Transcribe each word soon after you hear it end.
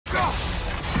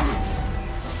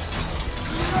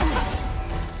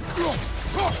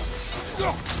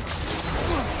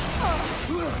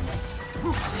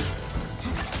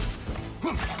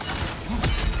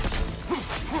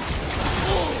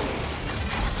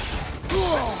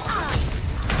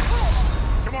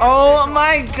Oh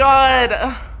my god!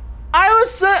 I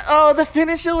was so. Oh, the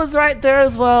finisher was right there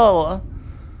as well.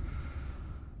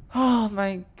 Oh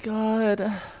my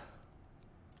god.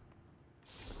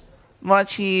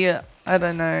 Machi, I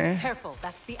don't know. Careful,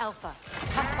 that's the alpha.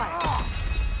 Tough fight.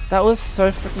 That was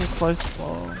so freaking close,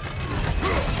 though.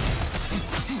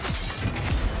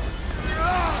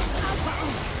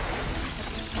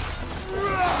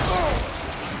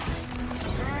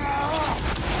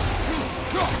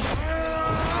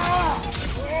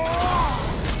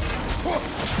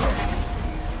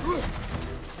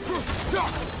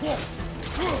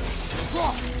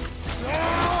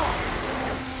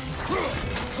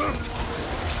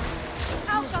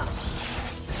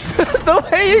 The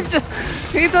way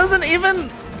he doesn't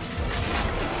even.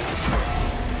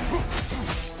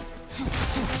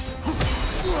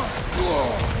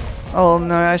 Oh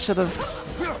no, I should have.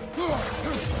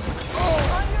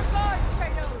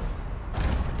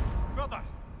 Brother,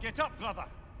 get up, brother.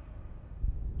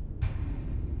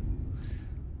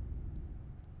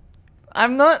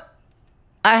 I'm not.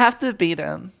 I have to beat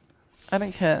him. I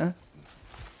don't care.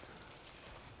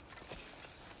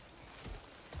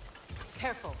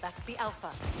 Careful, that's the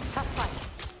alpha. Tough fight.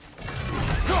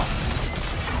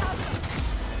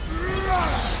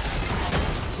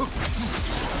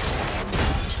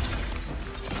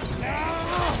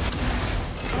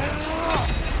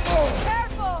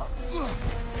 Careful!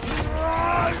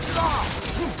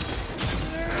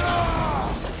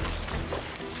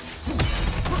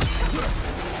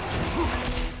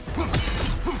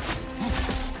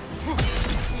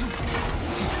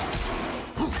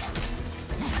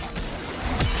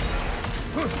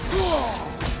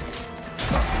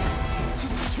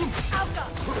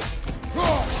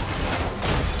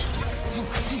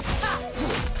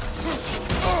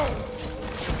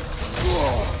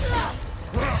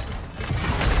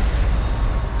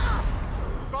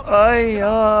 Oh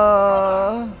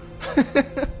yeah.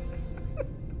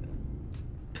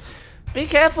 Be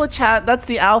careful, chat. That's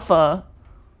the alpha.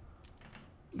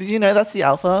 Did you know that's the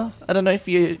alpha? I don't know if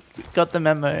you got the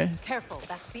memo. Careful,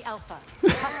 that's the alpha.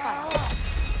 Tough fight.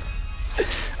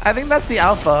 I think that's the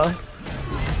alpha.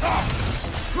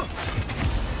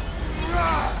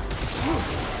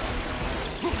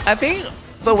 I think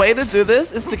the way to do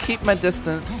this is to keep my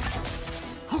distance.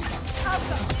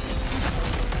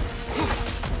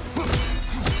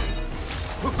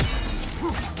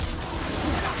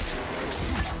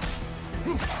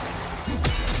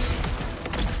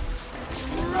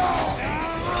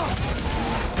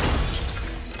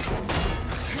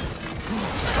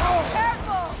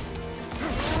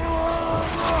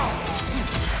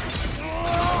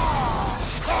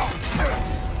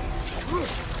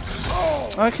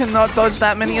 I cannot dodge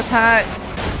that many attacks.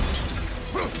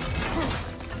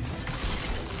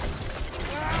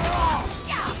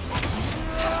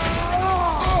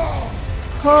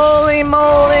 Holy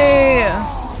moly!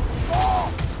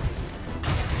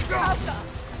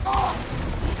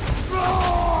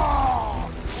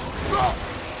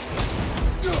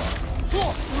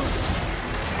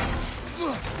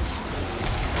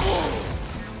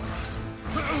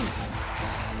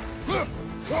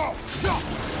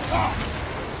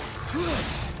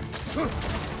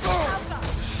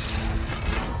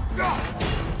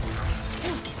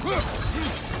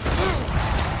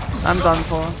 I'm done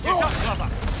for.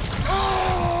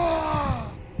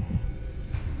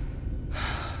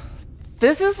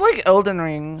 This is like Elden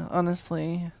Ring,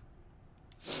 honestly.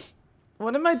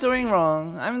 What am I doing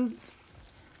wrong?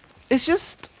 It's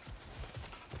just...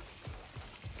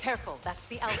 Careful, that's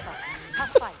the alpha.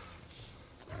 Tough fight.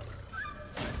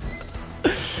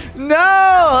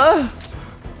 No!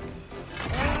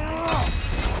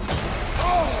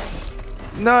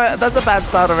 No, that's a bad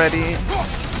start already.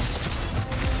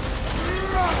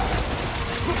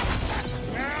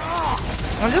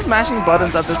 I'm just mashing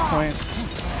buttons at this point.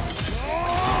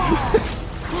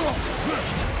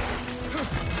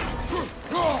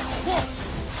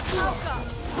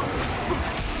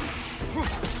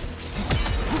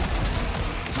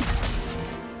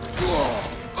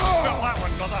 Got that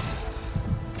one, brother.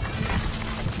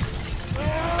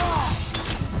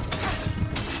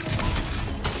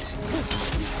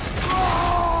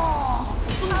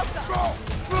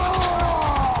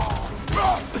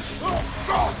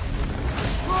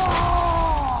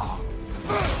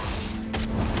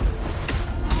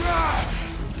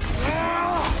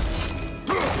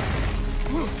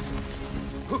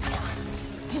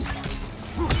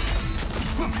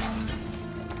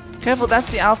 Careful,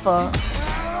 that's the alpha.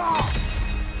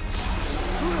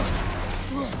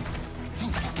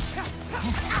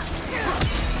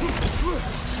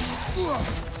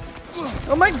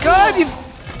 Oh my god, you...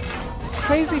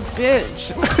 crazy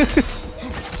bitch.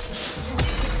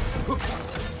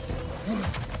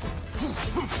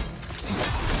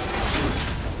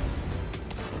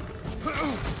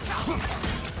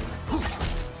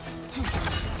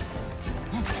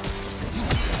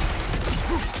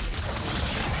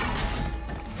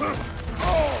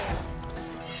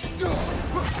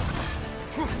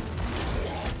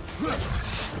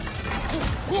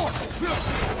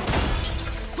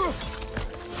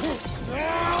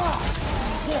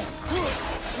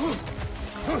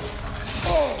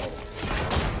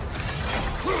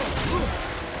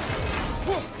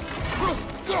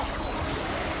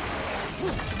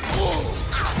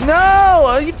 No!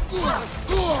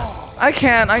 I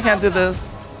can't do this.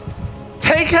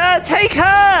 Take her! Take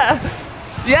her!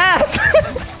 Yes!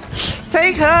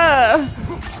 Take her!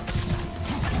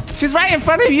 She's right in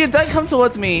front of you, don't come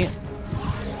towards me.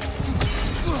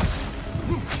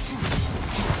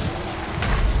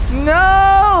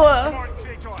 No!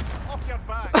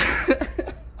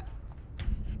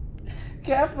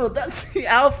 Careful, that's the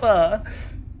alpha.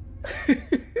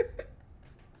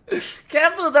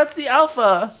 Careful, that's the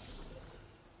alpha.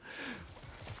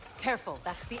 Careful,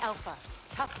 that's the alpha.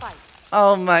 Tough fight.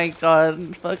 Oh my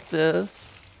god, fuck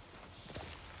this.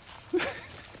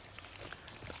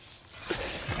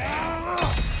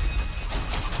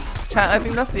 Chat, I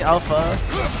think that's the alpha.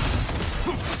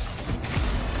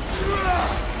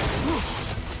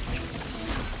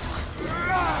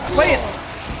 Wait,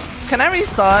 can I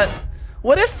restart?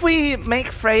 What if we make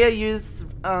Freya use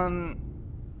the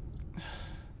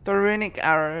runic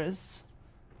arrows?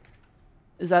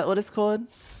 Is that what it's called?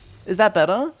 Is that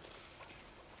better?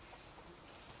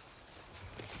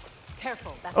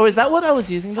 Careful, that's Or is that what I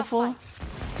was using before?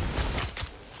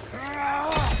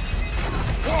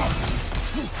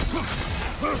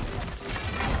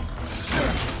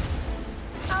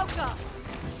 Alka.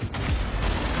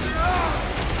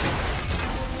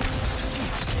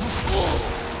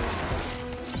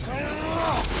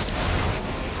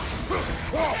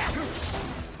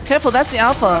 Careful, that's the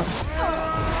alpha.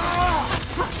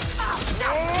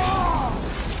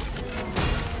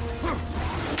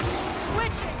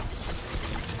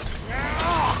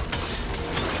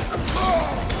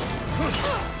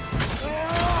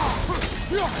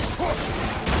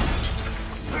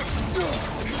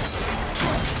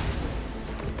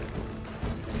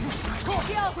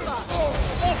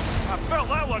 I felt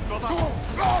that one, brother.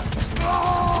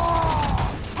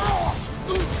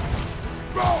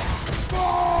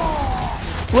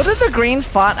 What did the green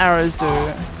fart arrows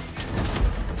do?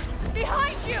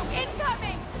 Behind you,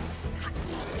 incoming.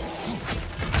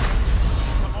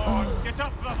 Come on, get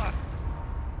up, brother.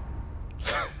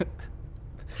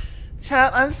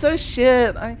 Chat, I'm so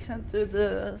shit. I can't do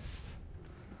this.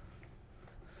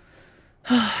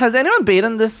 Has anyone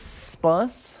beaten this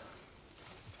boss?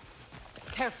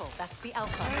 Careful, that's the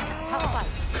alpha. Tough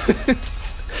fight.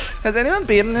 Has anyone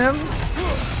beaten him?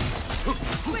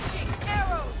 Switching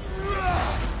arrows.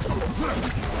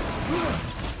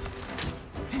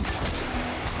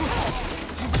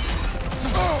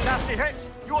 Nasty hit.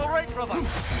 You all right, brother?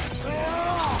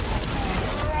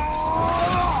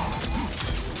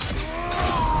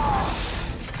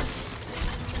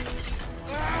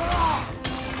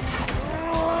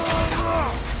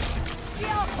 The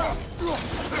alpha. The alpha.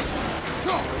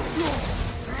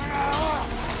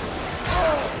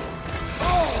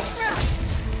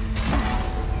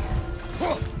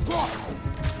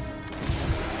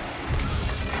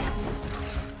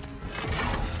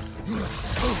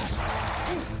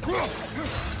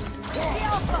 The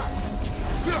alpha.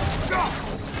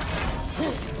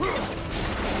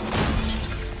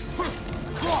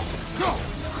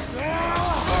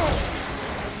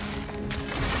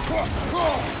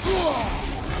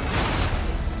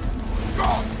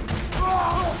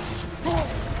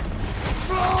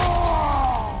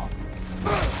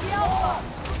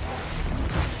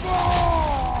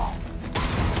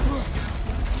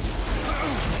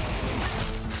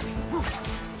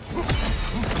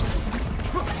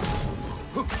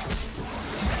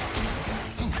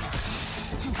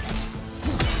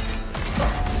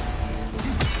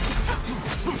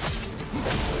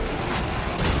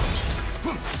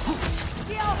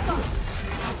 The alpha.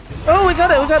 Oh, we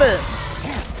got it, we got it.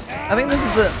 I think this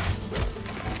is it.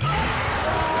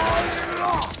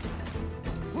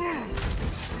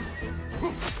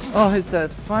 Oh, he's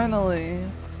dead. Finally.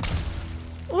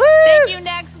 Woo! Thank you,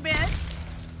 next bitch.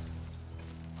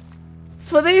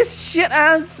 For these shit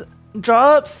ass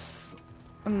drops,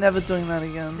 I'm never doing that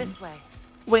again. This way.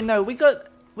 Wait, no, we got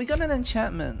an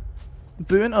enchantment.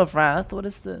 Boon of Wrath. What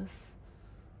is this?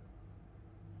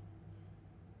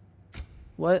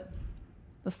 What?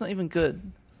 That's not even good.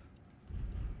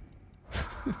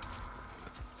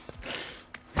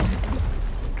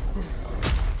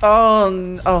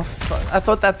 Oh, fuck. I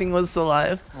thought that thing was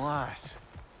alive. Lass,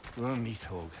 we're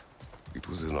Neathhog. It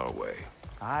was in our way.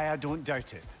 Aye, I don't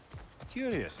doubt it.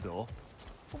 Curious, though.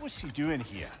 What was she doing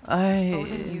here?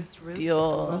 Odin used roots of the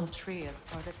deal. world tree as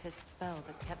part of his spell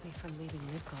that kept me from leaving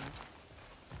Midgard.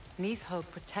 Neathhog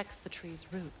protects the tree's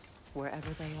roots, wherever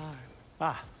they are.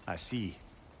 Ah, I see.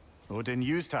 Odin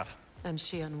used her. And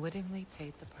she unwittingly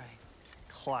paid the price.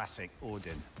 Classic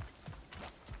Odin.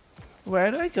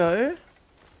 Where do I go?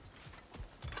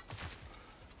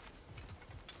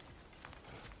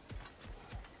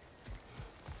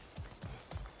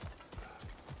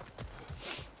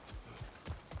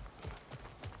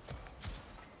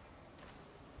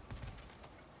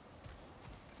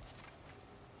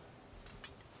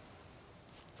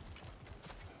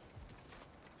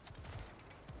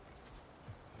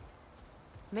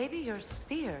 Maybe your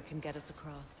spear can get us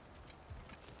across.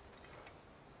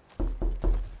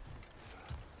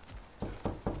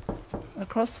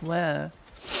 Across where?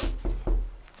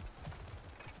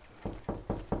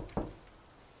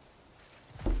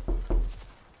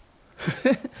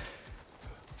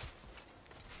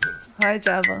 Hi,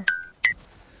 Java.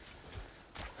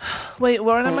 Wait,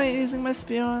 what am I using my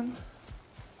spear on?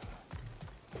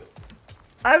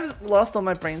 I've lost all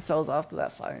my brain cells after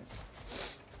that fight.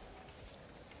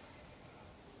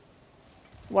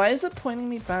 Why is it pointing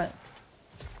me back?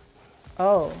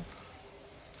 Oh.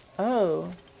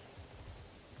 Oh.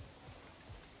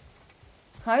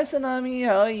 Hi, Tsunami,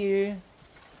 how are you?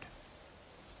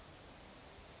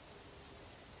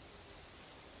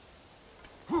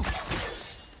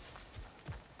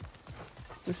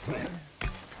 This way.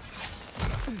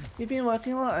 You've been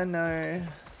working a lot? I know.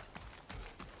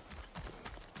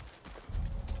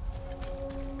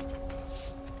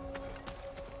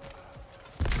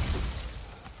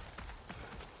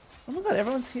 Oh my god,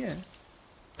 everyone's here.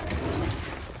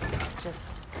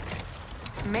 Just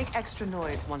make extra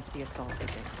noise once the assault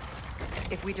begins.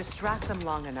 If we distract them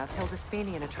long enough,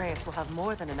 Hildisfini and Atreus will have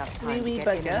more than enough time to get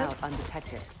in and out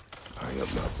undetected. I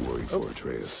am not worried for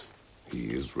Atreus. He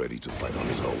is ready to fight on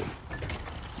his own.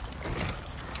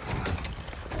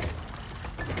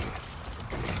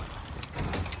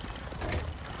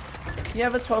 You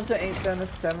have a 12 to 8 then a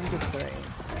 7 to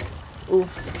 3.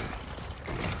 Oof.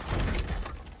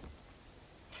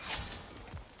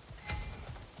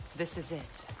 This is it.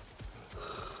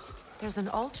 There's an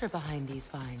altar behind these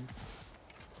vines.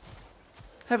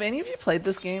 Have any of you played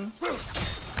this game?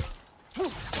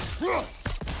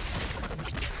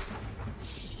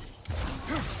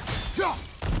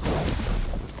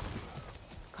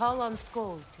 Call on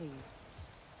Skoll, please.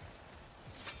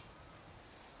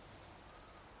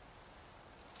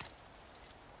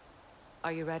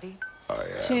 Are you ready? I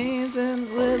am. Chains and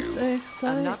lips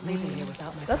excite I'm not leaving me. here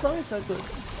without my... That song is so good.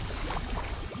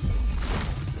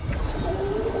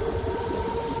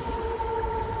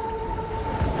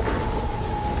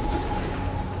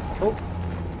 Oh.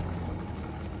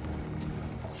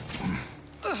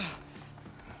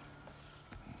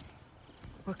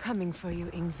 We're coming for you,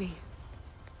 Ingvi.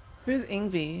 Who's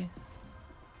Ingvi?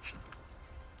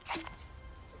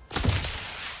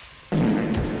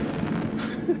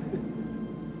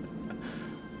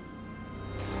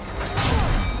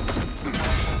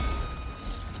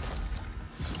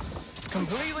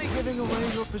 Completely giving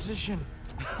away your position.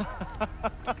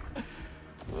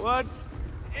 What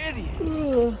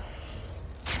idiots.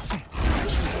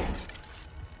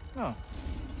 Oh.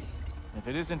 If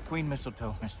it isn't Queen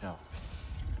Mistletoe herself.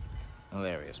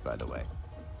 Hilarious, by the way.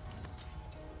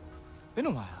 Been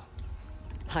a while.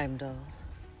 Heimdall.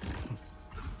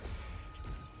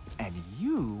 And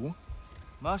you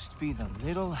must be the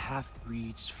little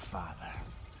half-breed's father.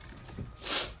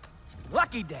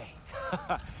 Lucky day!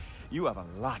 You have a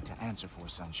lot to answer for,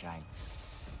 Sunshine.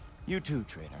 You too,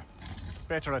 traitor.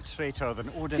 Better a traitor than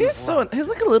Odin's He's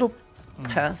like a little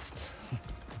pest.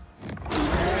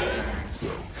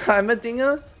 I'm a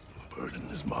dinger. The burden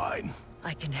is mine.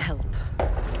 I can help.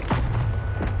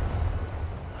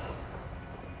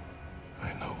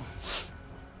 I know.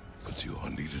 But you are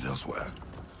needed elsewhere.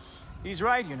 He's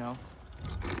right, you know.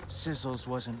 Sizzles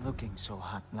wasn't looking so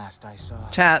hot last I saw.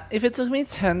 Chat, if it took me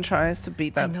 10 tries to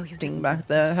beat that know you thing didn't back want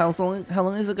there, this. how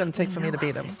long is it going to take for me to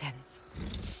beat him?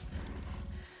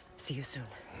 See you soon.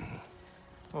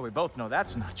 Well, we both know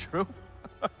that's not true.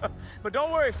 But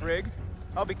don't worry, Frigg.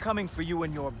 I'll be coming for you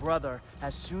and your brother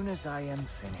as soon as I am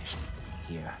finished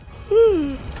here.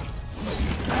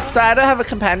 So I don't have a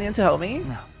companion to help me?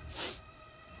 No.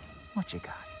 What you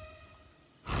got?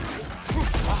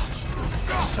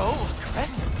 So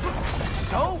aggressive.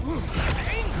 So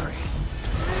angry.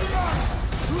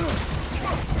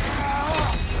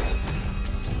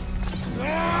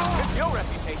 With your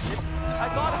reputation, I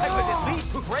thought I would at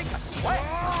least break a sweat.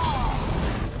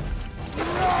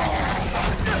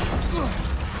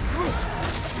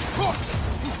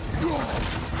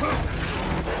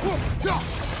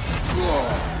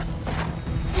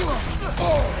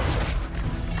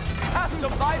 Have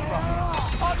some vibra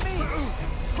on me.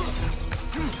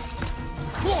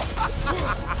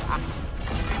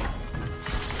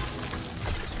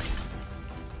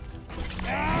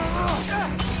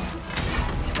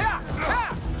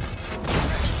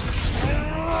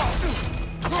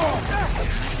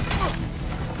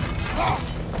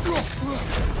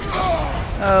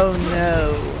 Oh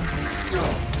no.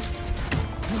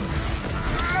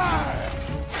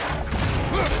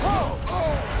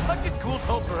 What did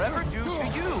Gulto forever do to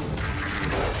you?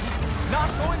 Not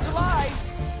going to lie,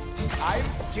 I'm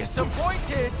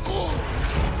disappointed.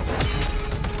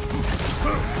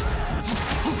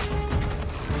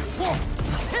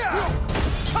 Here,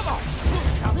 come on,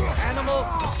 tough animal.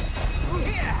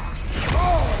 Here.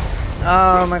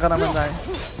 Oh my god, I'm gonna die.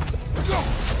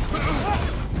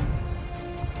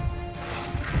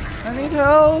 I need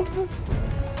help.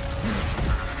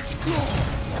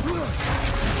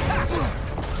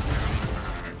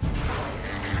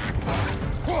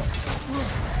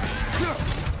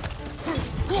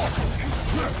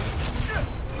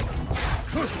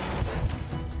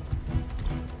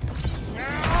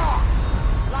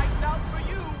 Lights out for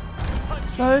you.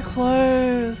 So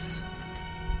close.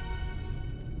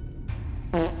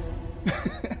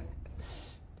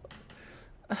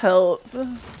 Help.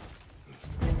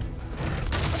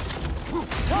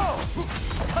 Whoa!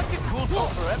 What did Gulto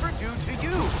forever do to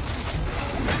you?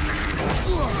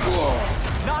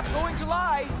 Not going to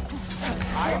lie,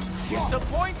 I'm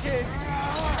disappointed.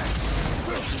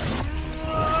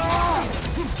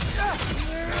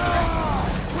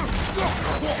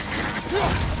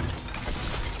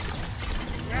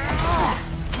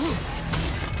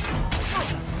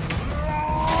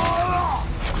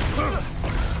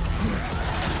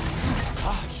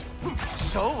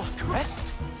 So aggressive,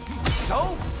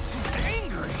 so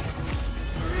angry.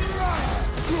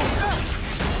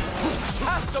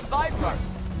 Have some vibra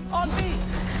on me.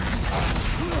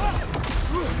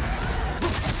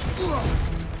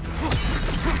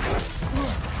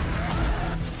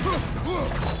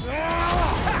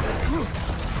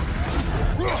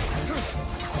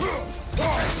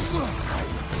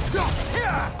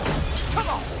 Here, come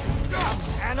on,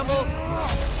 animal.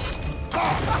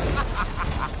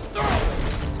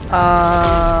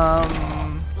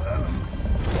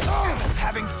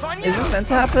 Having fun yet? Is this meant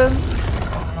to happen?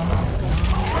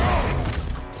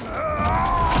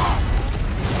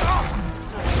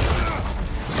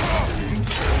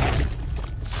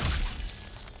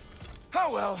 Oh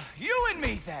well, you and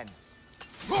me then.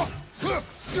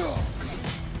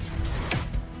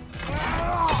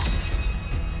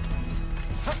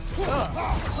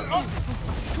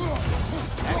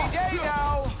 Any day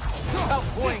now. Oh,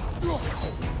 wait.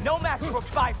 No match for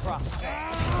Bifrost.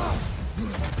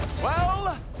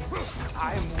 Well,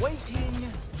 I'm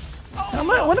waiting.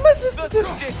 Oh, What am I supposed to the do?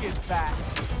 stick is back.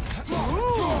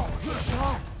 Ooh,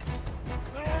 sharp.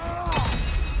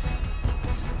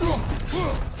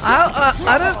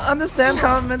 I don't understand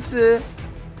how I'm meant to.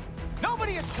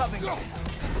 Nobody is coming to help.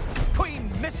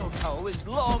 Queen Mistletoe is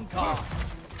long gone.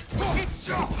 It's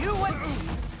just you and me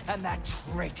and that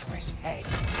traitorous head.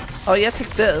 Oh yeah, take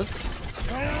this.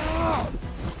 No.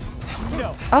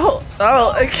 Oh,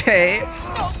 okay.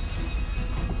 No.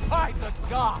 By the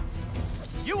gods,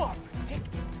 you are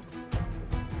predictable.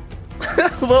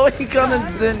 What are we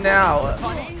gonna do now?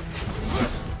 Funny?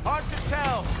 Hard to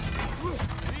tell.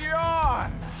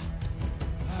 Yawn.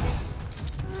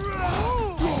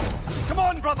 Come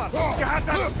on, brother! You had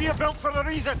that spear built for a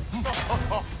reason!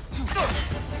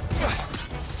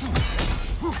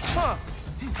 Huh.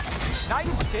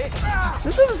 Nice stick.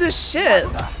 This doesn't do shit.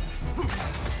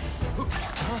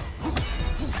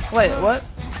 Wait, what?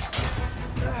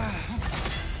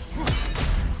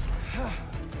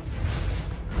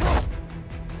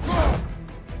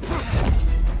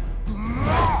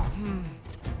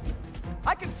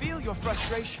 I can feel your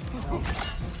frustration.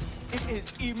 It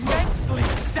is immensely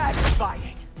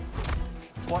satisfying.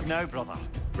 What now, brother?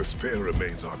 The spear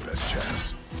remains our best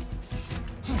chance.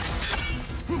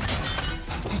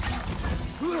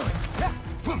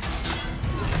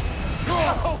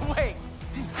 Oh, wait.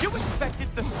 You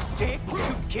expected the stick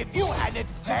to give you an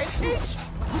advantage?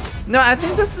 No, I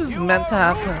think this is meant to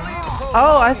happen.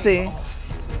 Oh, I see.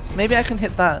 Maybe I can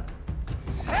hit that.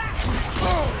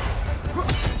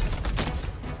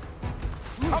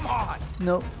 Come on!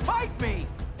 Nope. Fight me!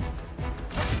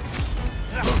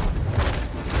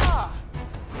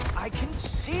 I can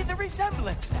see the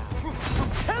resemblance now.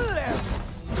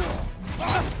 Hilarious!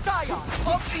 The scion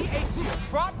of the Aesir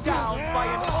brought down by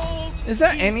an old Is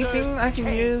there geezer's anything I can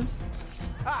king. use?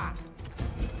 Ha!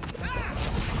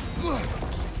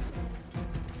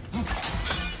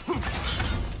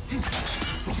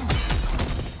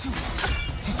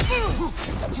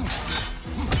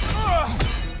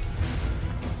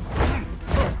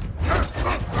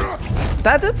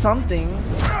 That did something.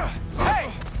 Hey,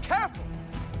 careful!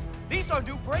 These are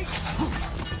new bracelets.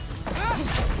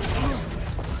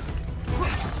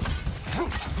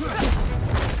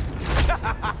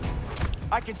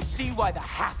 I can see why the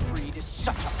half-breed is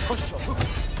such a pushover.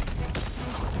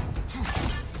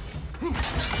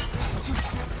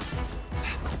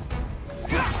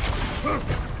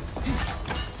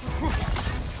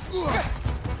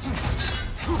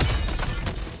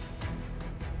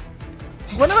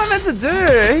 What am I meant to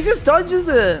do? He just dodges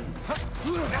it.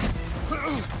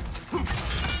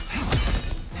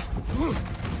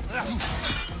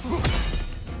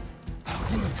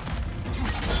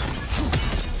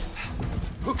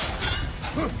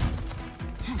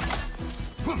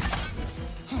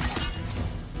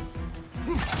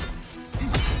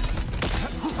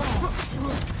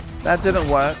 That didn't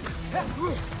work.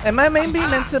 Am I maybe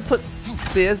meant to put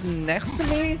spears next to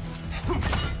me?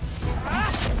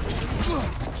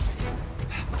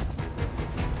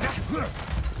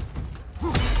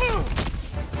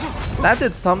 That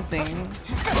did something.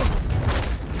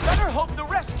 Better hope the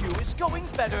rescue is going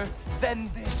better than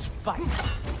this fight.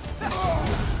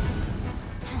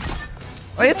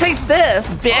 Oh, you take this,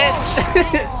 bitch!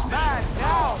 This man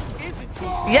now, isn't he?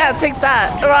 Yeah, take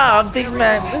that. Oh, big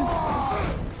man.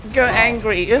 Go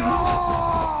angry. That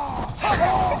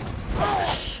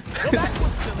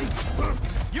was silly.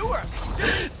 You are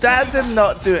silly. That did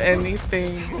not do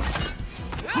anything.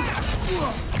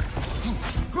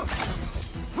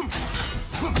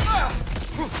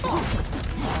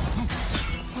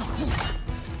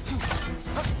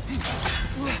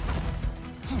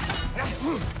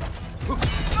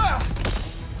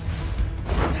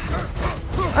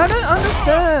 I don't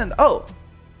understand. Oh.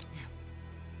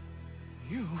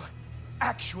 You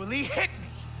actually hit me.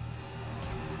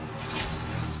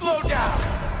 Slow down.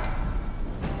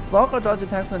 Block or dodge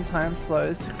attacks when time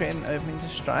slows to create an opening to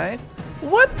strike.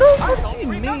 What the I fuck don't do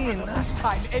you remember mean? the last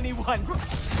time anyone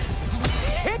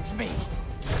hit me.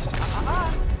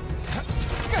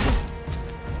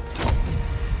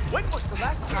 When was the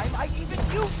last time I even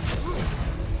used this?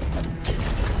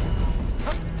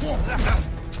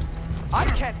 I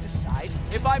can't decide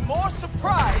if I'm more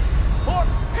surprised or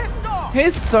pissed off.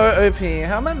 He's so OP.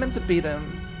 How am I meant to beat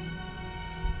him?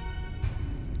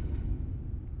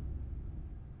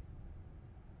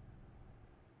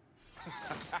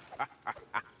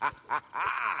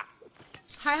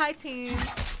 Hi, team.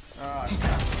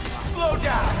 Slow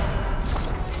down.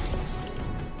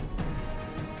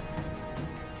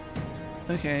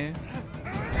 Okay.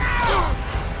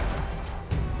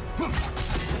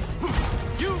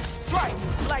 You strike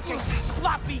like a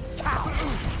sloppy cow.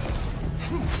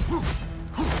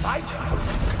 My turn.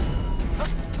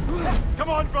 Come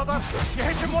on, brother. You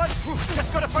hit him once.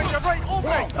 Just gotta find the right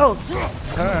opening. Oh.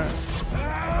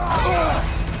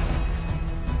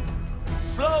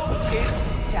 Slow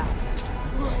it down.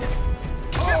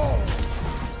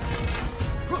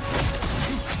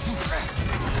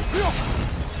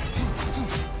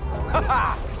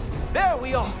 Haha! There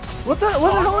we are. What the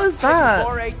hell is that?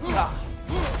 For a gun.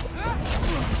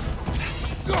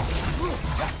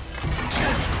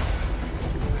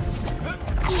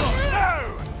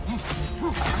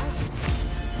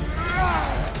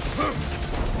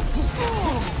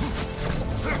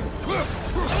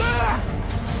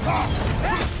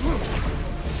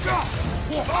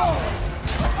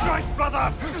 Right,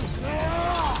 brother.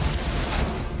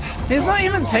 He's not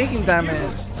even taking damage.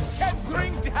 Can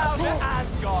bring down the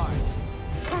Asgard.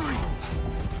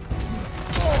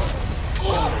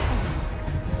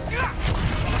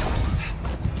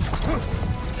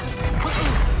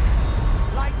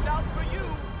 Lights out for you,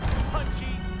 Punchy.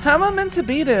 How am I meant to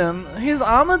beat him? His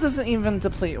armor doesn't even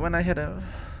deplete when I hit him.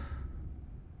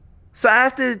 So I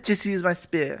have to just use my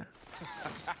spear.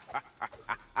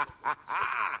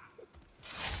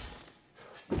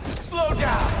 Slow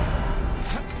down.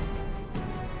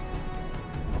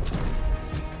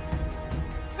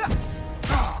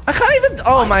 I can't even.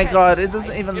 Oh my god, it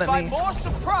doesn't even let I'm me. more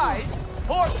surprised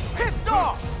or pissed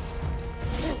off.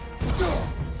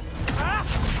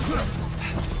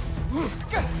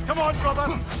 Come on, brother.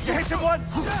 You hit him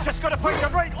once. Just gotta find the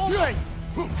right opening.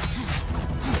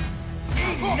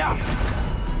 Enough.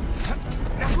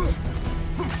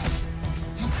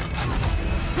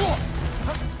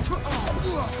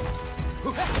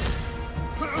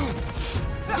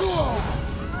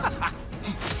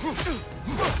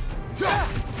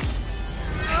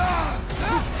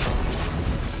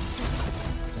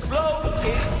 Slow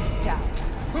it down.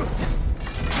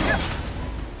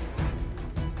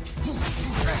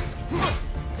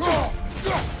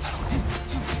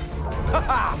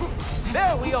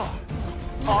 There we are.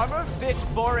 Armor fit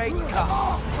for a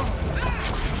cop.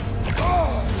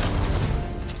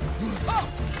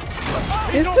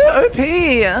 It's too OP.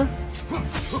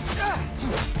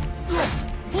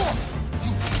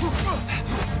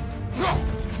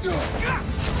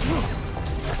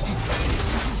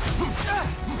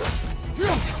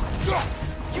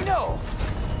 You know,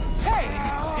 pain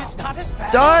is not as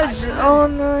bad. Dodge! Oh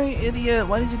no, you idiot.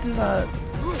 Why did you do that?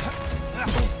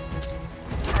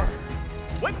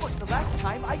 When was the last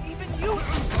time I even used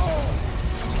this?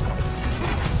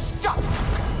 Stop!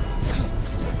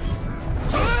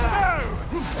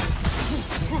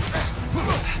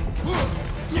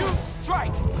 You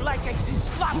strike like a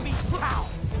sloppy cow.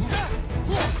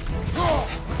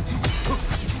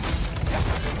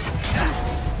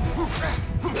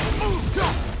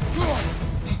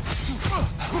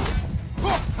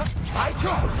 I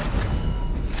chose.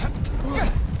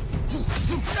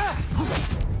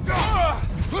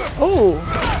 Oh!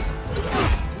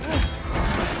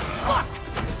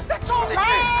 That's all this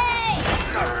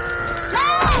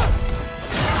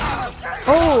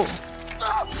Oh!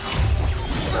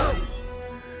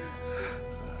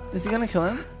 Is he gonna kill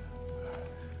him?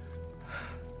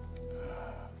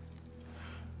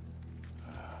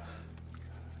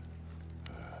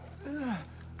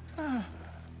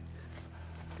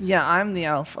 Yeah, I'm the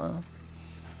alpha.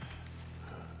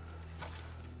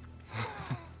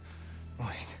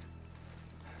 Wait.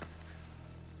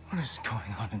 What is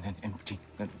going on in that empty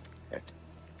little head?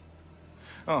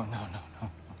 Oh, no, no,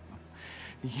 no.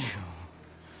 You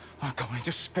are going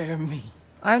to spare me.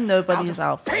 I'm nobody's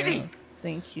alpha. pity!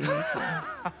 Thank you.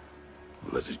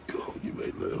 Let it go. You may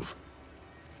live.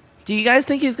 Do you guys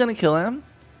think he's gonna kill him?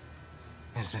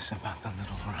 Is this about the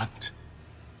little runt?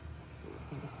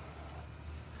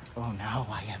 Oh, now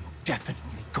I am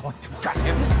definitely going to gut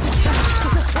him.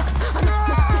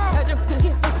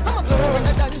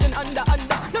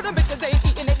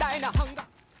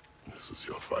 This is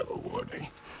your final warning.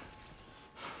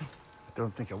 I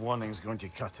don't think a warning's going to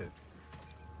cut it.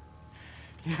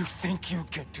 You think you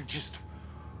get to just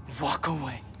walk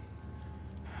away?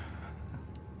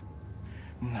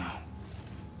 No.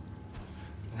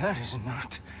 That is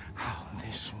not how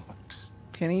this works.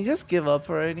 Can he just give up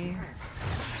already?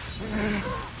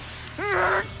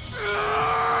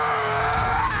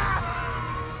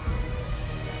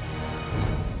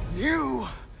 You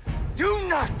do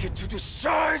not get to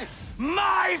decide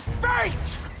my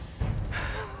fate!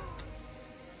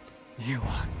 You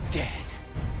are dead,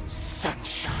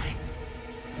 sunshine.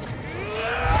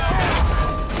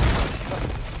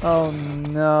 Oh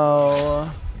no.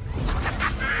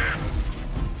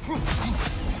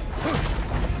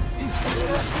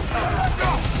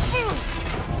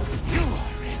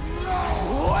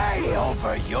 Way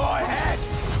over your head!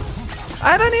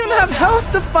 I don't even have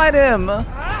health to fight him!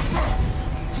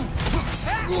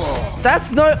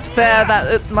 That's not fair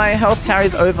that my health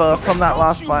carries over from that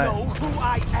last fight. Don't you know who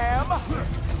I am?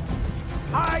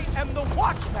 I am the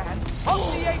Watchman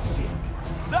of the Aesir,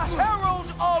 the Herald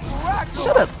of Ragnarok.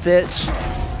 Shut up, bitch.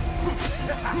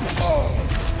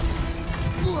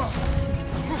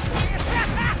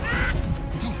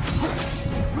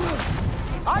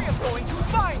 I am going to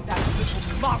find that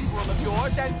little mongrel of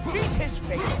yours and beat his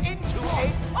face into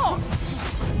a pulp.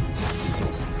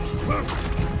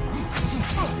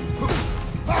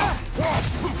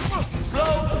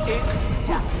 Slow it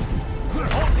down.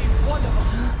 Only one of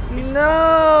us is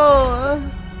No!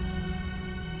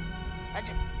 And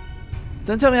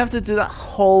Don't tell me I have to do that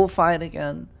whole fight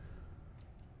again.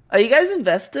 Are you guys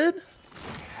invested?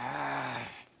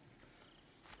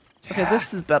 Okay,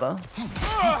 this is better.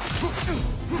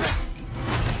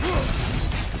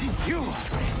 you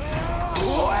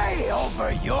are way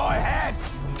over your head.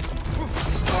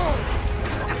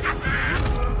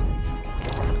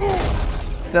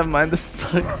 Never mind, this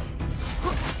sucks.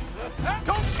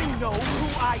 Don't you know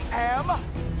who I am?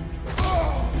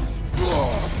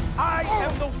 I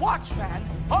am the Watchman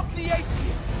of the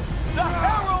Aesir, the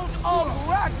Herald of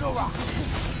Ragnarok.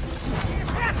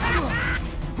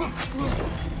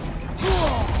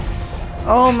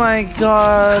 Oh my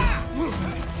god.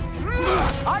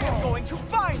 going to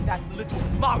find that little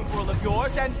mongrel of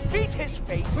yours and beat his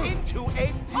face into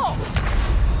a pulp.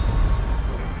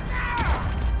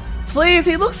 Please,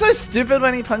 he looks so stupid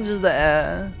when he punches the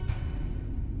air.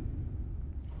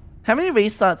 How many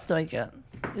restarts do I get?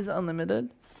 Is it unlimited?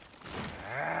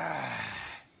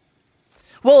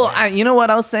 Well, you know what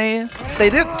I'll say?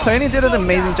 Sony did an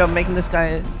amazing job making this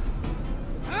guy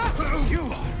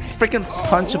freaking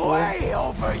punchable. Way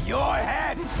over your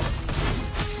head.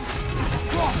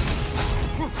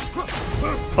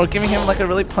 Or giving him like a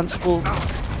really punchable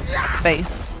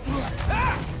face.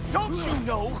 Don't you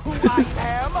know who I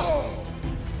am?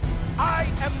 I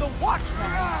am the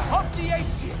Watchman of the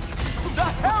Aesir, the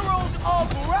Herald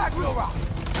of Ragnarok.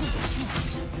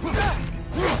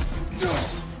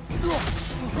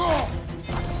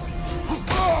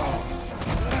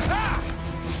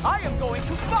 I am going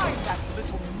to find that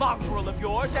little mongrel of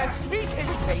yours and beat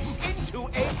his face into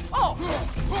a pulp.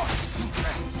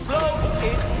 Slow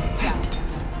it down.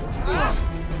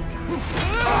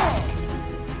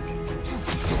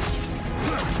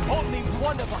 Only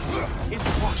one of us is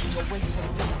walking away from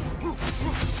this.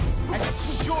 And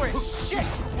sure as shit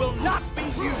will not be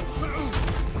you.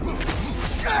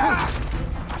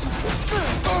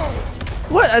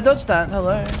 What? I dodged that.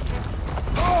 Hello.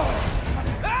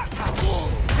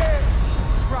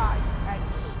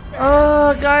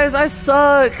 Oh, guys, I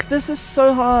suck. This is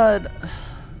so hard.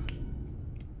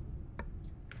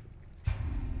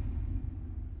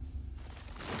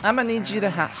 I'm gonna need you to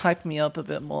hype me up a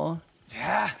bit more.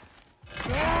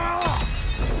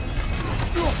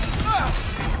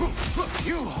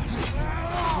 You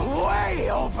are way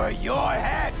over your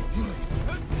head.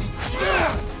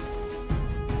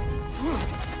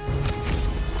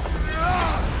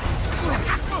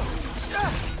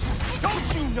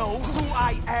 Don't you know who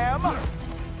I am?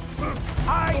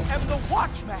 I am the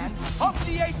Watchman of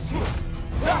the Aesir,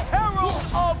 the Herald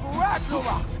of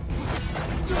Ragnarok.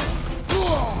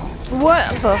 What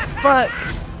the fuck?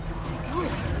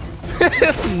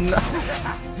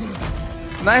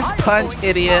 Nice punch,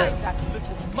 idiot. That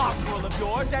little mongrel of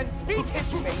yours and beat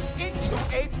his face into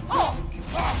a pulp.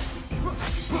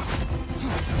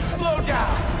 Slow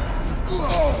down.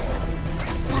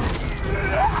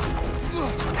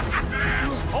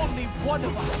 Only one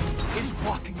of us is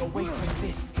walking away from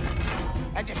this.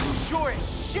 And it sure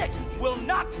as shit will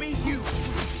not be you.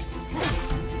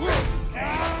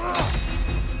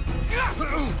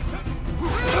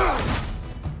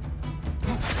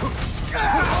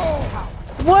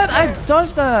 What? I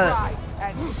dodged that. Try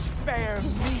and spare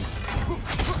me.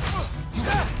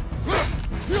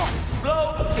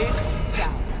 Slow it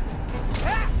down.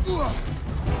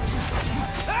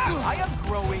 I am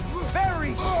growing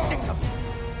very sick of it.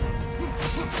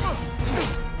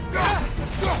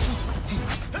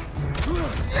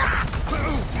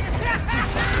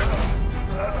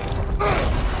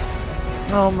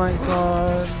 Oh my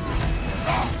god.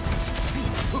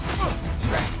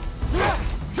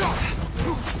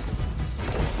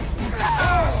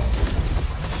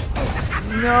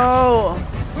 No.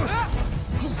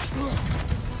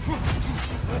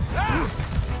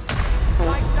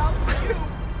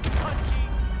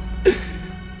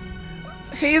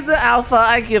 He's the alpha,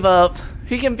 I give up.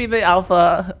 He can be the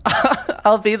alpha.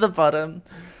 I'll be the bottom.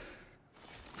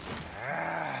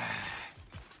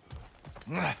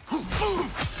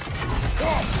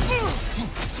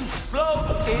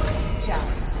 Slow it down.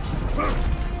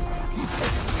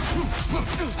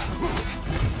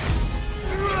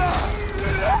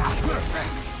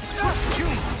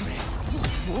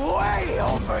 Way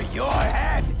over your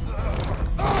head.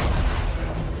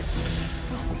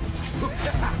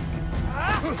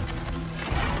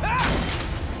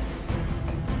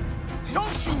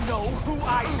 Don't you know who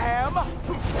I am?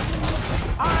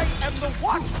 I am the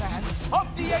Watchman of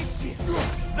the Aesir,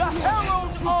 the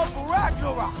Herald of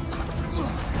Ragnarok.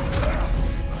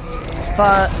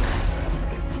 Fuck.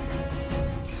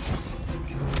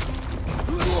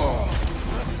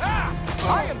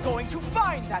 I am going to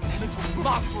find that little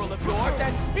mongrel of yours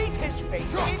and beat his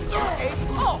face into a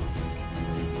pulp.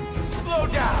 Slow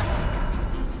down.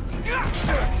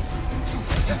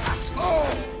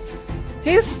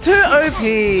 He's too OP.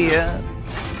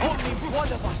 Only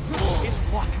one of us is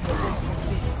walking away from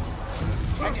this.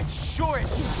 And it sure as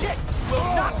shit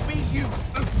will not be you.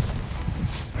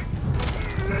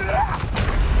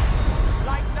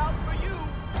 Lights out for you,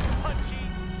 Punchy.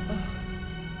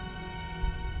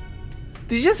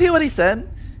 Did you just hear what he said?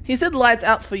 He said lights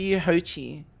out for you,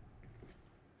 Hoshi.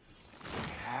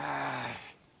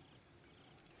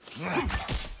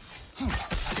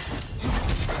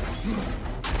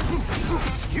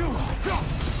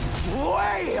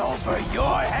 Way over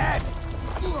your head!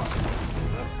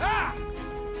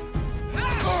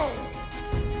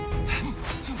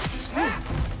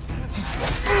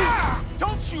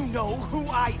 Don't you know who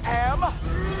I am?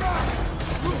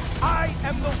 I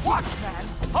am the Watchman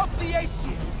of the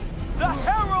Aesir, the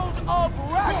Herald of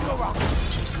Ragnarok!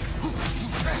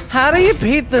 How do you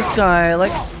beat this guy?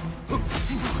 Like,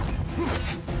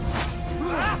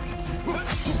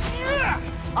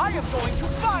 I am going to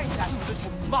find that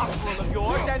little mongrel of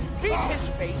yours and beat his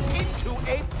face into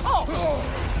a pulp!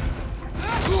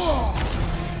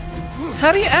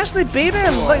 how do you actually beat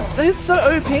him? Like, he's so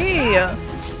OP.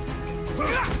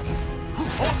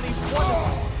 Only one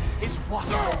of us is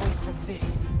walking away from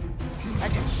this.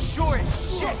 And it sure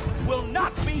as shit will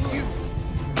not be you!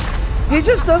 He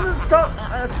just doesn't stop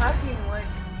attacking, like...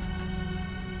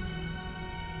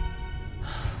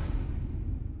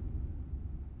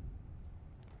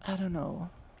 I don't know.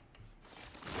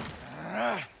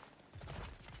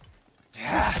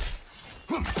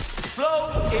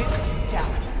 Slow it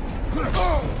down.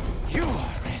 You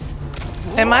are it.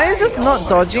 Am I just not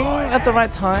dodging at the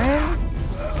right time?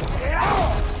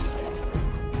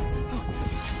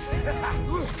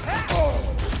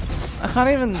 I can't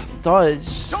even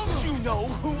dodge. Don't you know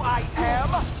who I am?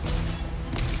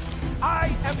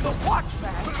 I am the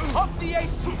Watchman of the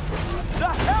Aesir, the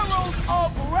Herald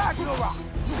of Ragnarok.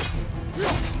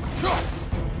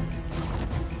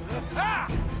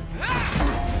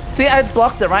 See, I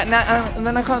blocked it right now, and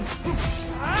then I can't.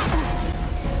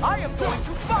 I am going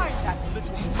to find that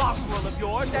little mongrel of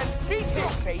yours and beat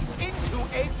his face into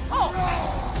a pulp.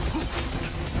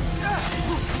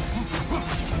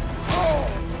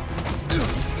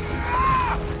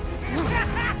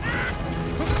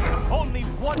 Only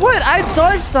one. What? I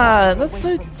dodged that. That's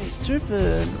so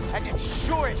stupid. And it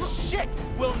sure as shit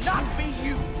will not be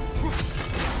you.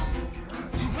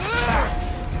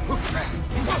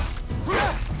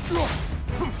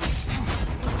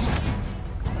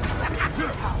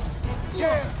 How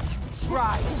dare you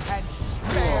try and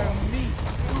spare me?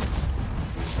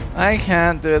 I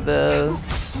can't do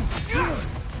this.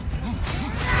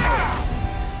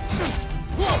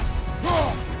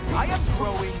 I am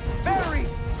growing very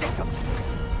sick of you.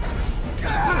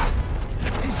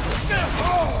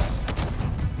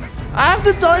 I have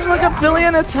to dodge like a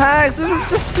billion attacks. This is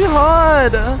just too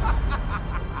hard.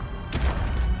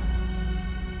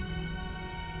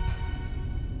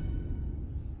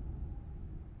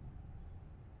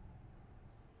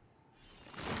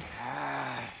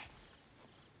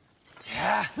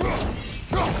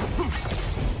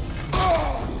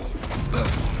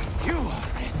 You are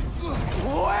in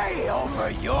way over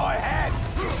your head.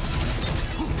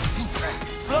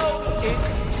 Slow it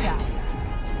down.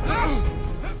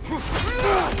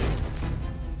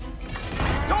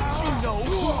 Don't you know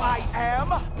who I am?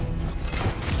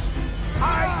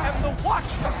 I am the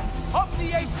Watchman of the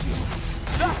Aesir,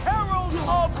 the Herald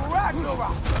of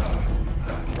Ragnarok.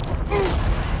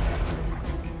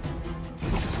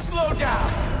 Slow down.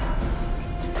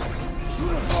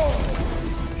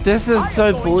 This is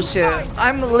so bullshit.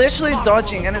 I'm literally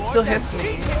dodging and it still hits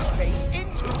me.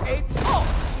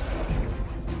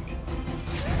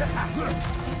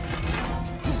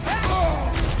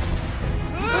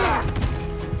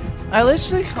 I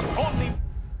literally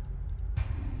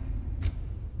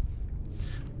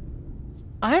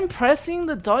I'm pressing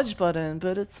the dodge button,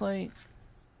 but it's like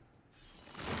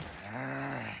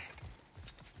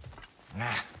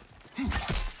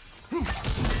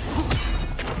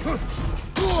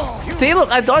see,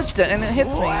 look, I dodged it and it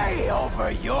hits me. Way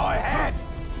over your head.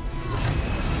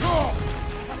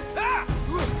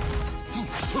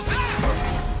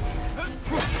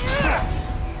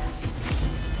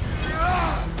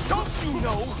 Don't you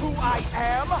know who I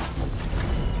am?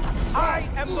 I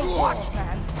am the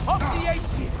Watchman of the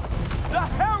Aesir, the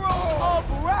Herald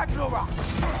of Ragnarok.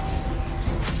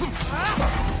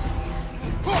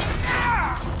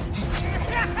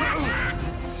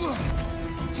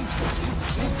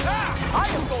 I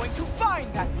am going to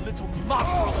find that little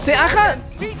mongrel. See, I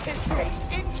can't beat his face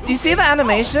into. You see the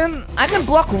animation? I can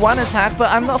block one attack, but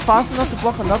I'm not fast enough to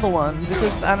block another one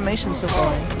because the animation's still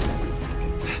going.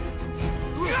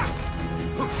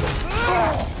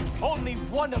 Only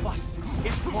one of us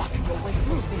is walking away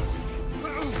from this.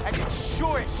 And it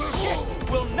sure as shit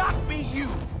will not be you.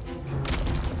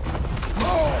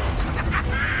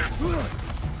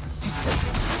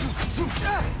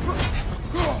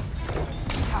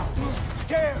 How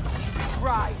dare you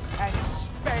try and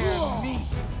spare me?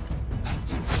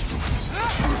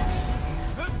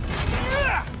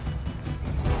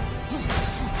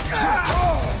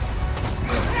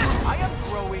 I am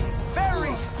growing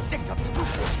very sick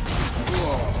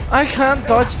I can't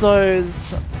dodge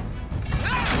those.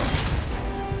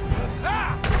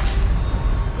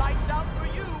 Lights out for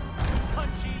you,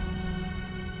 Punchy.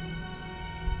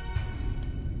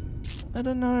 I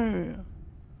don't know.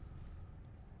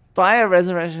 Buy a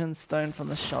resurrection stone from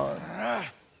the shop.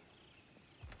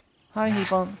 Hi,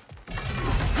 Hebon.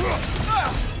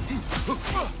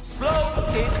 Slow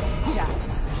it down.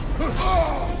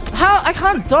 How? I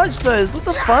can't dodge those. What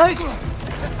the fuck?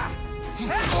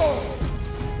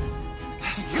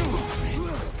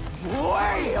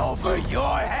 Way over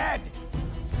your head.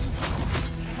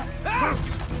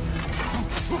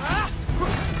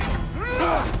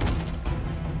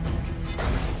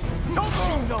 Don't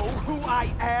you know who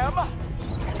I am?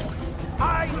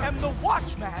 I am the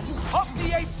Watchman of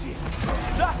the Aesir,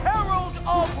 the Herald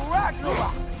of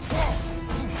Ragnarok.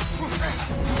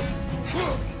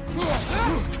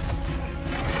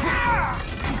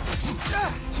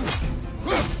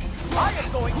 I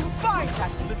am going to find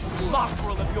that little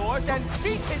mongrel of yours and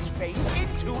beat his face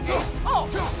into a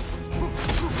pulp.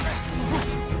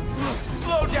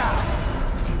 Slow down.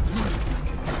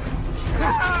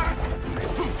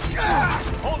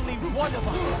 Only one of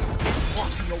us is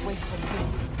walking away from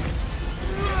this.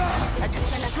 And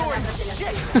it's sure as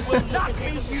shit will not be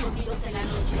you.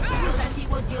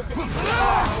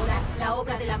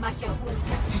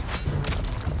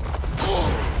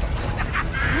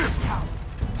 How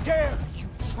dare you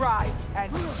try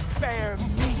and spare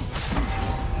me?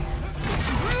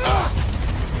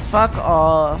 Fuck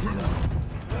off.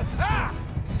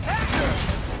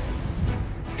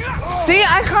 See,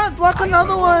 I can't block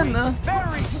another one.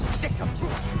 Very sick of you.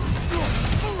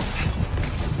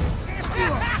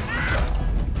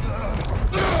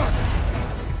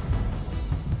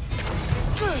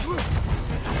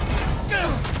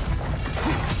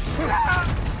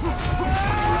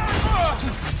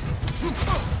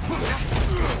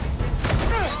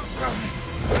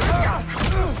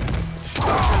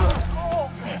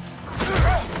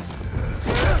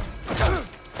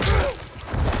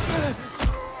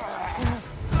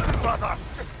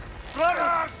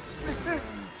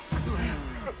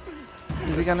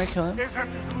 Is he gonna kill him? Isn't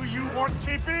who you want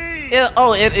to be.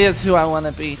 Oh, it is who I want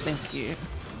to be. Thank you.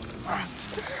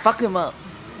 Fuck him up.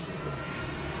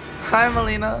 Hi,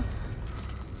 Melina.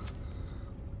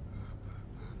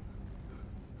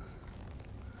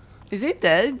 Is he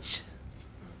dead?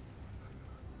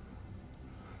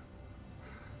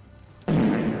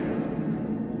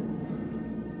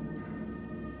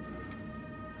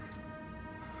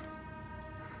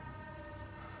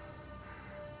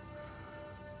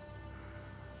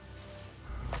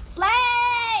 Slay!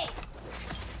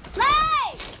 Slay!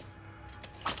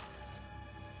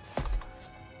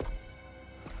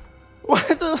 Why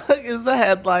the fuck is the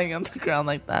head lying on the ground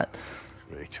like that?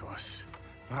 Kratos,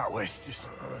 that was just...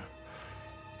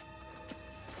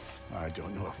 I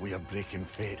don't know if we are breaking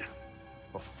fate,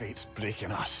 or fate's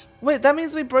breaking us. Wait, that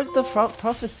means we broke the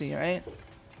prophecy, right?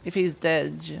 If he's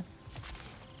dead.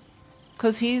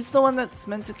 Because he's the one that's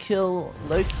meant to kill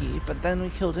Loki, but then we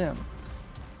killed him.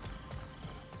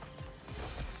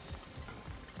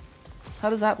 How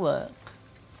does that work?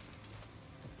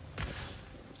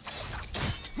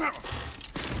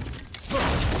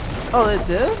 Oh, it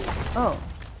did? Oh.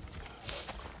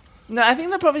 No, I think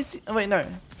the prophecy... Oh, wait, no.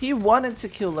 He wanted to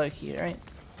kill Loki, right?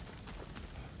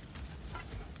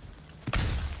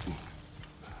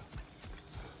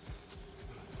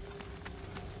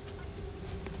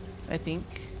 I think.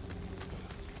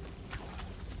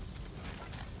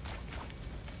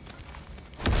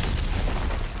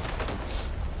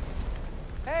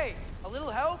 Hey, a little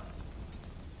help?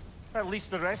 At least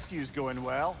the rescue's going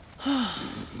well.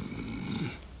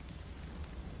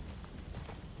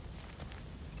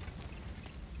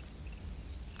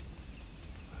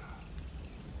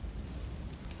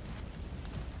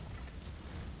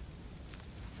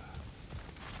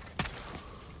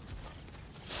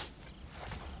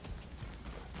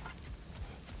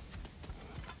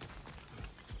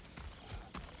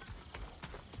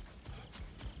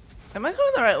 Am I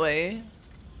going the right way?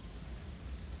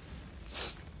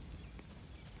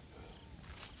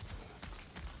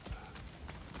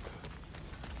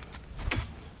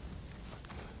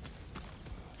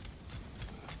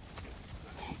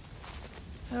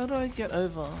 How do I get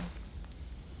over?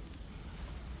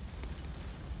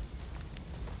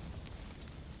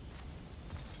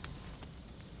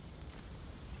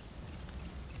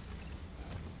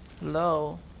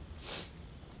 Hello?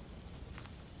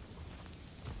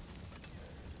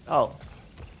 Oh.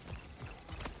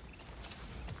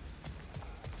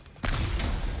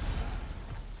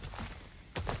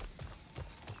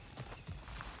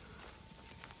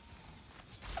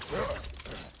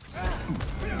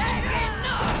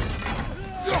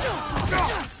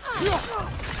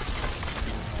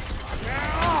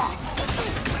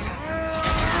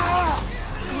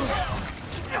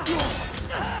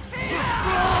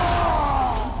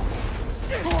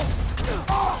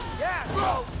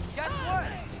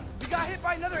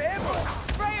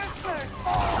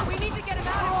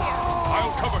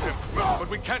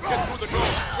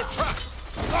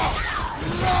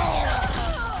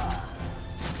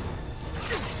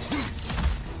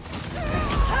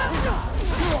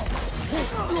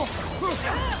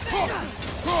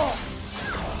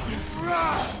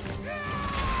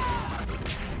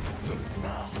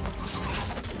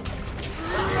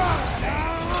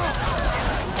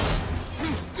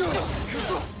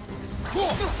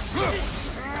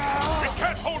 We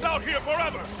can't hold out here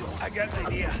forever. I got an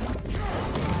idea.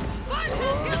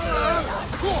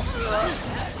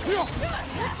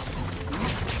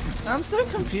 I'm so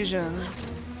confused.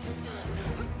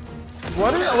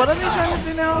 What are they trying to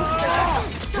do now?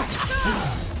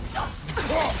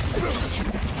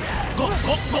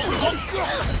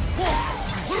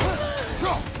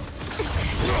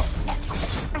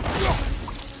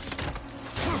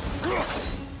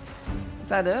 Is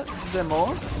that it? Is there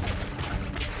more?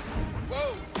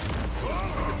 Whoa!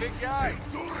 The big guy.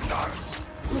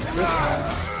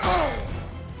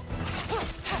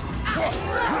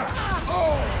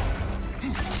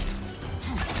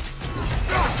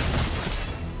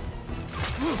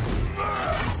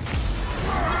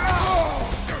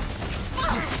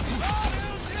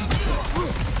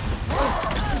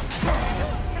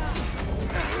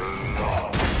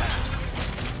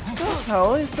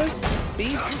 Oh, he's so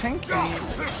speed tanky.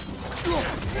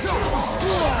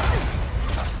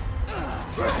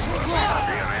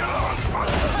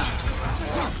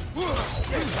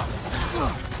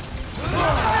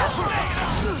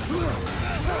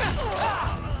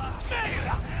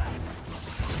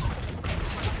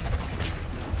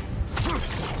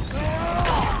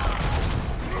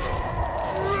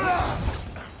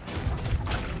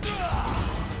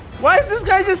 Why is this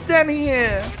guy just standing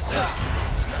here?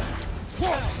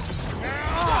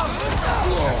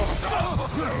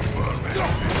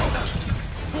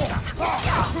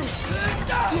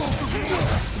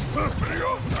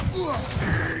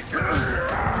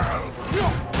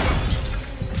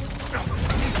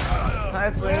 Hi,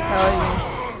 Blaze, how are you?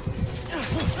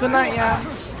 Good night, yeah.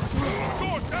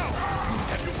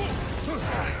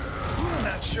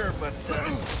 Not sure, but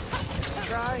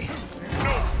try.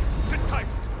 No, sit tight.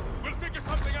 We'll figure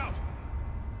something out.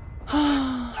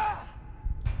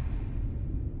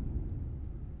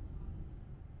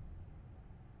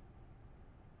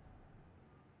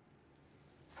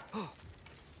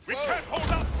 We can't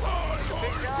hold out.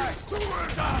 Big guy.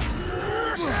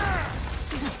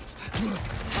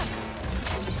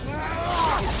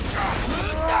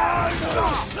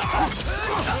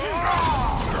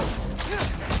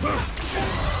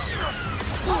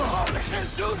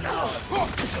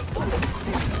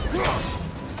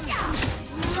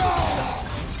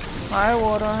 Hi,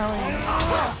 Water, how are you?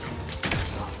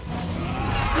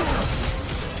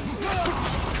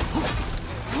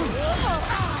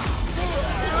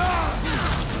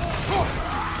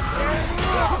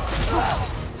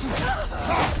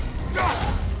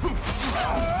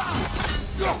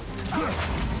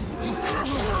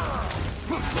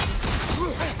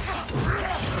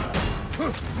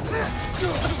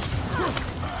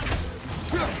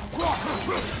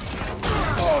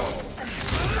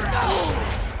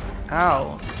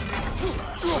 Ow.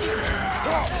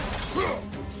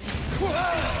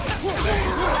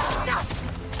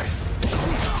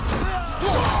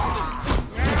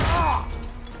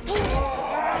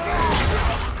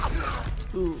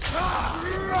 Ooh.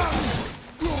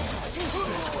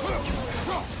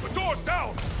 The door's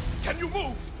down. Can you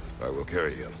move? I will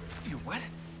carry him. You what?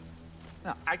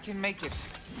 No, I can make it.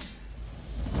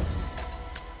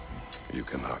 You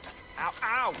cannot. Ow,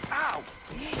 ow, ow!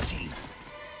 Easy.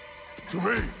 To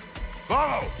me!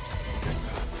 Follow!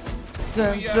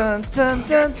 Dun dun dun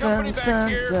dun dun dun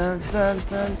dun dun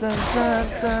dun dun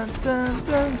dun dun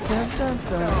dun dun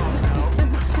dun.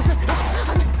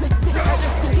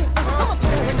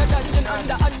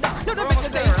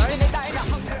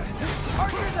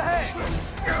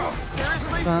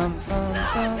 Bum, bum,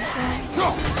 bum,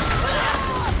 bum.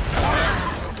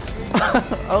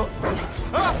 Oh.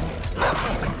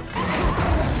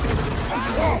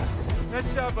 Nice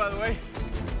job, by the way.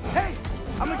 Hey,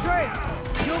 I'm a Dre.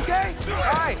 You okay?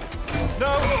 Hi.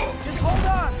 No. Just hold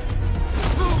on.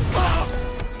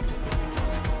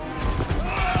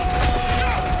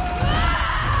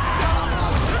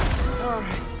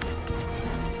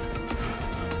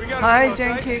 We got Hi, close,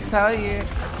 Jen right? Kicks, how are you?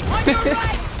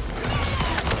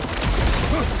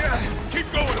 Keep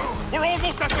going. We're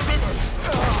almost at the river.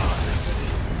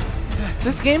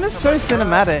 This game is so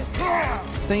cinematic.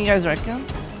 Don't you guys reckon?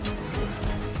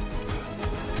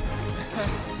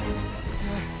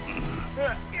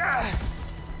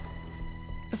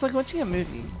 It's like watching a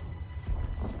movie.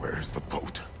 Where's the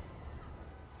boat?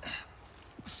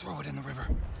 throw it in the river.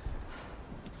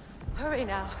 Hurry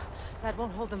now. That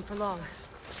won't hold them for long.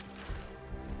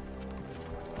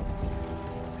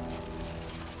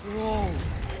 Whoa!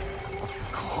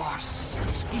 Of course.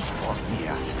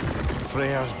 Skisbornir.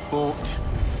 Freyr's boat.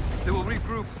 They will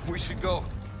regroup. We should go.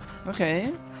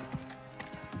 Okay.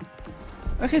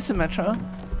 Okay, Symmetra.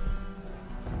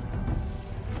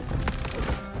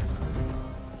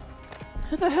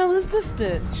 Who the hell is this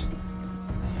bitch?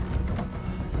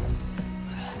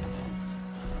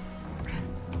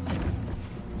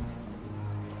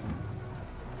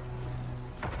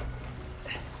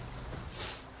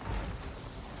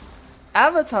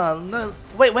 Avatar. No,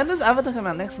 wait. When does Avatar come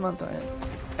out? Next month, right?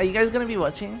 Are you guys gonna be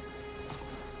watching?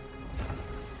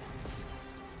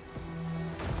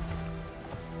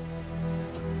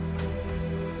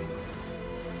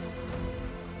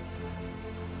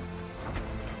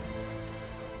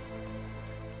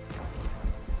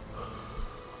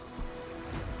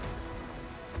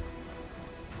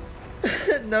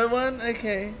 No one?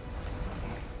 Okay.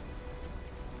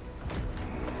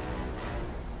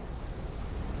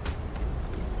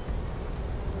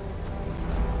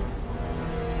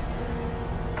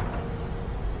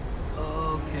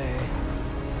 Okay.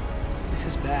 This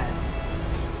is bad.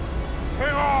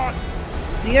 Hang on!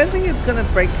 Do you guys think it's gonna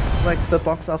break like the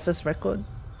box office record?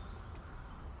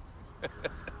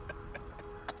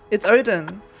 It's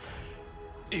Odin.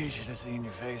 You should have seen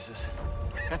your faces.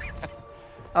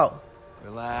 Oh.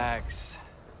 Relax.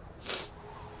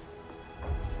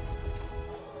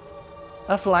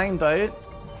 A flying boat?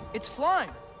 It's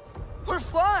flying. We're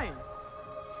flying.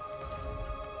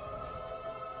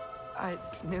 I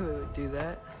knew it would do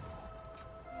that.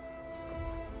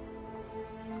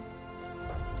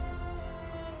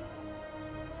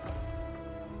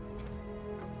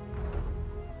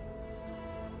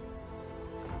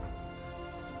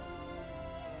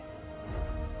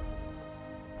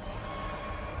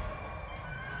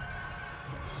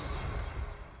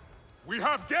 We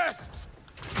have guests!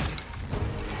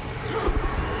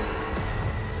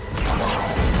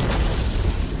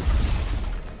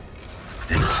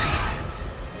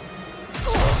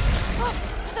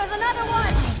 There's another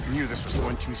one! I knew this was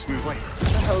going too smoothly.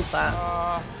 What the hell's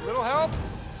that? Little help?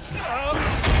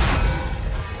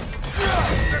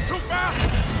 They're too fast!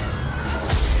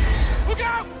 Look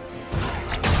out!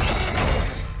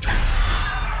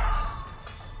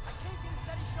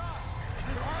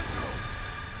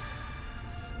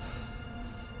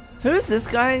 Who is this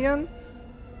guy again?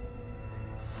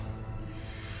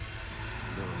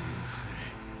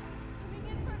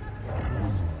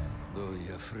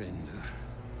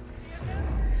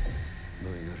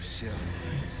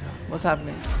 What's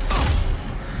happening?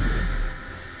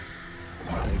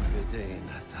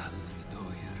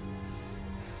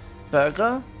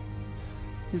 Burger?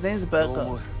 His name's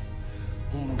Burger.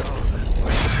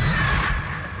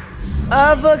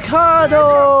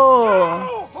 Avocado!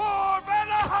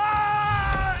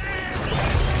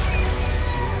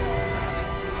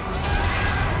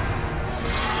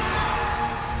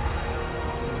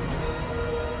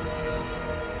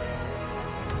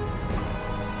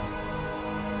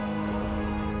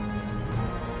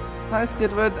 Hi,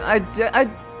 Squidward. I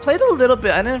played a little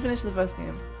bit. I didn't finish the first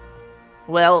game.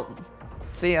 Well,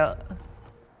 see ya.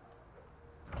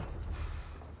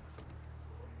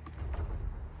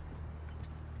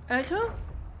 Echo?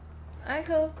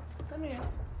 Echo, come here.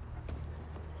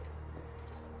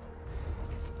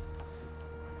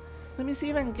 Let me see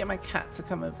if I can get my cat to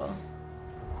come over.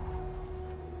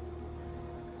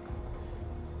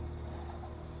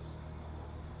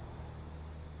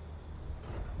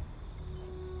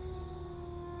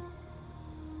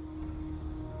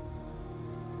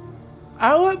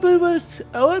 I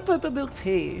want bubble milk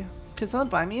tea. Can someone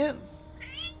buy me it?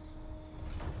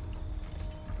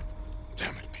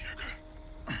 Damn it, Pierre.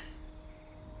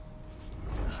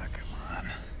 Ah, come on.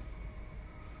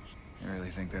 You really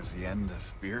think that's the end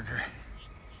of Birger?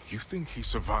 You think he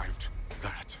survived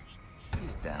that?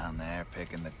 He's down there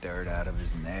picking the dirt out of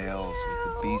his nails with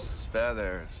the beast's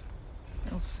feathers.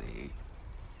 You'll see.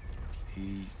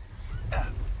 He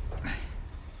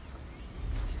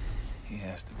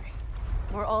has to be.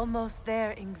 We're almost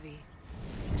there, Ingvi.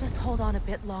 Just hold on a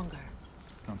bit longer.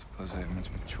 I don't suppose I have much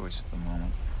of a choice at the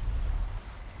moment.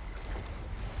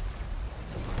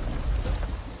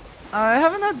 I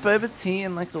haven't had boba tea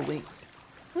in like a week.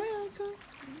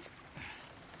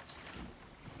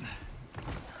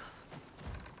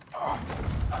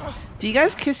 Do you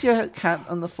guys kiss your cat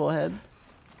on the forehead?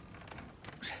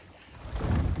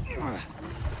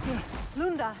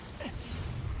 Lunda!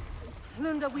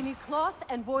 Lunda, we need cloth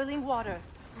and boiling water.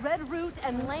 Red root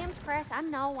and lamb's cress. I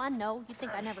know. You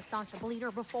think I never staunched a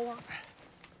bleeder before?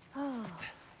 Oh,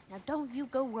 now don't you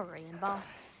go worrying, boss.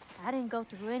 I didn't go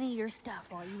through any of your stuff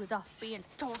while you was off being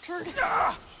tortured.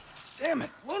 Ah, damn it,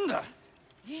 Lunda.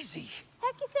 Easy.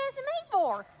 Heck you sassing me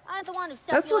for? I'm the one who stuck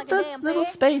That's you what like a that damn little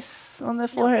pig. space on their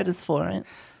forehead is for, right?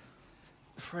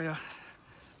 Freya,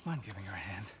 mind giving her a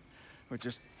hand? We're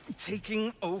just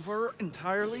taking over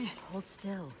entirely? Hold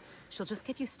still. She'll just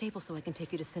get you stable so I can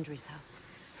take you to Sindri's house.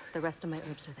 The rest of my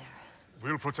herbs are there.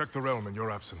 We'll protect the realm in your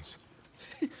absence.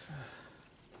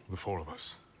 The four of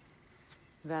us.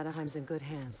 Vanaheim's in good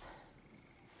hands.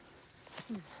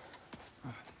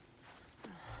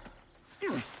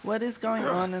 What is going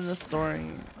on in the story?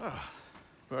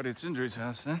 Party at Sindri's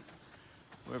house, huh?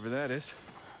 Whoever that is.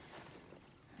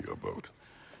 Your boat.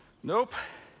 Nope.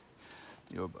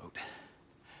 Your boat.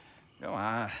 Go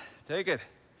on, take it.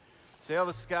 Sail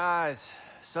the skies.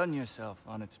 Sun yourself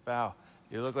on its bow.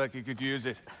 You look like you could use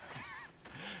it.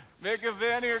 Make a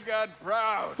Vanir god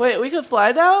proud. Wait, we can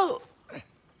fly now?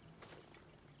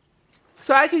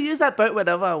 So I can use that boat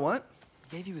whenever I want?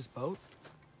 He gave you his boat?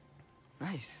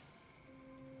 Nice.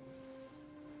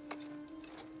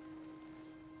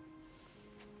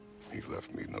 He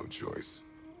left me no choice.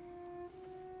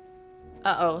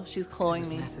 Uh-oh, she's It clawing was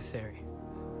me. necessary.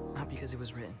 Not because it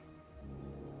was written.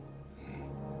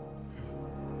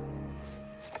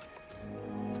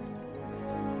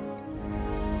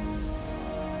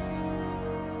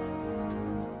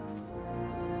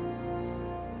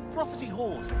 Prophecy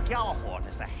holds that Galahad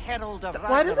is the herald of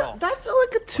Why did Ragnarok. that feel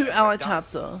like a 2-hour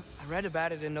chapter? I read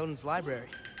about it in Odin's library.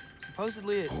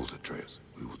 Supposedly it... Hold it, Atreus.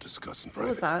 We will discuss in What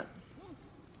was private. that?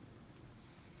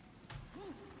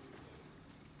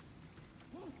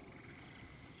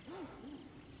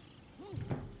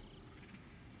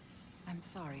 I'm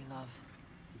sorry, love.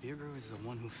 Birger is the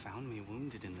one who found me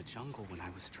wounded in the jungle when I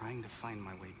was trying to find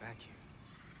my way back here.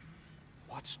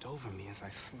 Watched over me as I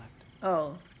slept.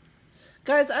 Oh.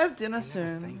 Guys, I have dinner I never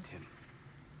soon. thanked him.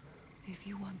 If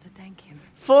you want to thank him,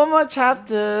 4 more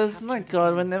chapters. My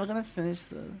god, we're never gonna finish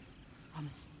this.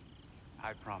 promise.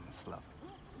 I promise, love.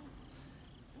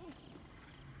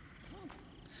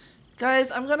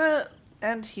 Guys, I'm gonna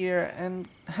end here and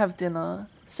have dinner.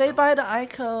 Say bye to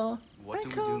Aiko. What do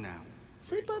we Aiko. do now?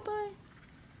 Say bye-bye.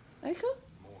 Aiko?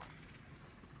 More.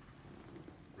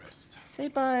 Rest. Say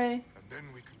bye. And then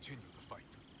we continue the fight.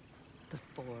 The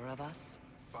four of us?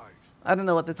 5. I don't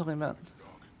know what they're talking about.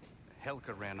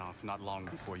 Helka ran off not long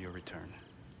before your return.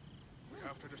 We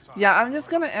have to decide. Yeah, I'm just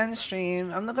gonna end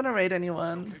stream. I'm not gonna raid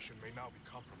anyone. Location may now be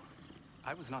compromised.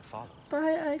 I was not followed.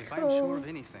 Bye, If I am sure of Aiko.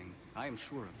 anything, I am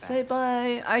sure of that. Say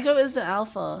bye. Aiko is the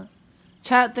alpha.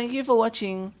 Chat, thank you for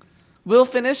watching. We'll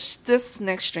finish this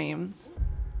next stream.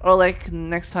 Or like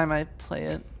next time I play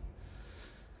it.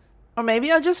 Or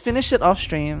maybe I'll just finish it off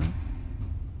stream.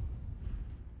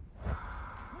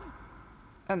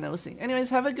 I don't know, we'll see. Anyways,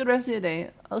 have a good rest of your day.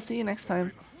 I'll see you next time.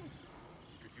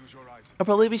 You could use your eyes and I'll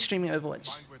probably be streaming Overwatch.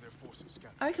 find where their forces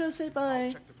scattered. Aiko, say I'll bye.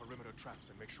 check the perimeter traps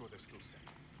and make sure they're still safe.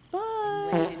 Bye.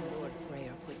 When did Lord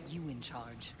Freyr put you in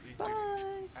charge? He did Bye.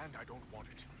 it, and I don't want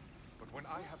it. But when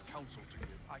I have counsel to give,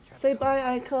 I can't. Say help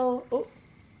bye, Aiko. Oh,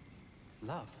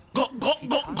 Love. He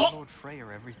taught Lord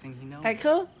Freyr everything he knows.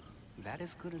 Aiko? That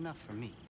is good enough for me.